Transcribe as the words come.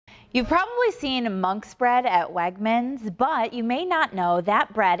You've probably seen monk's bread at Wegmans, but you may not know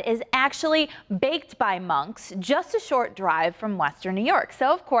that bread is actually baked by monks just a short drive from Western New York.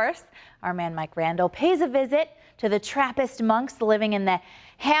 So, of course, our man Mike Randall pays a visit to the Trappist monks living in the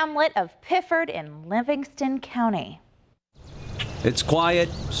hamlet of Pifford in Livingston County. It's quiet,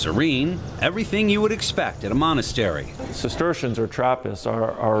 serene, everything you would expect at a monastery. Cistercians or Trappists,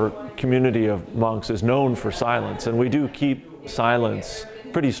 our community of monks, is known for silence, and we do keep silence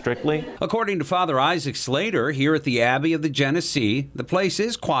pretty strictly. According to Father Isaac Slater, here at the Abbey of the Genesee, the place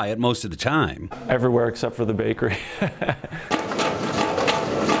is quiet most of the time. Everywhere except for the bakery.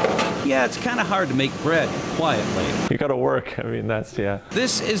 Yeah, it's kind of hard to make bread quietly. You gotta work, I mean, yeah.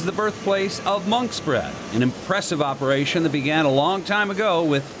 This is the birthplace of monk's bread, an impressive operation that began a long time ago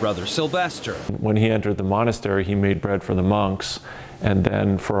with Brother Sylvester. When he entered the monastery, he made bread for the monks, and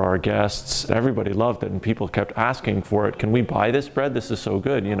then for our guests. Everybody loved it, and people kept asking for it. Can we buy this bread? This is so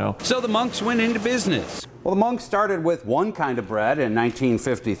good, you know. So the monks went into business. Well, the monks started with one kind of bread in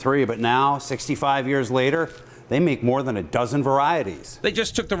 1953, but now, 65 years later, they make more than a dozen varieties. They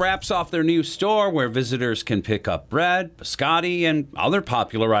just took the wraps off their new store where visitors can pick up bread, biscotti, and other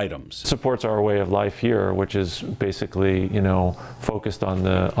popular items. It supports our way of life here, which is basically, you know, focused on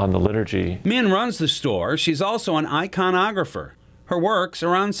the liturgy. Min runs the store. She's also an iconographer. Her works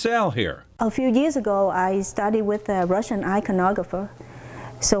are on sale here. A few years ago, I studied with a Russian iconographer.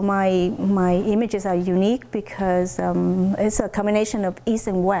 So my images are unique because it's a combination of East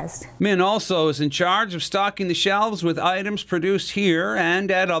and West. Min also is in charge of stocking the shelves with items produced here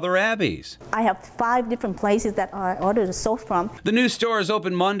and at other abbeys. I have 5 different places that I ordered the soap from. The new store is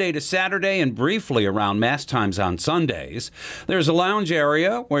open Monday to Saturday and briefly around Mass times on Sundays. There's a lounge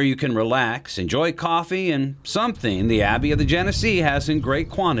area where you can relax, enjoy coffee, and something the Abbey of the Genesee has in great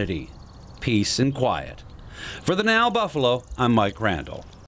quantity: peace and quiet. For the Now Buffalo, I'm Mike Randall.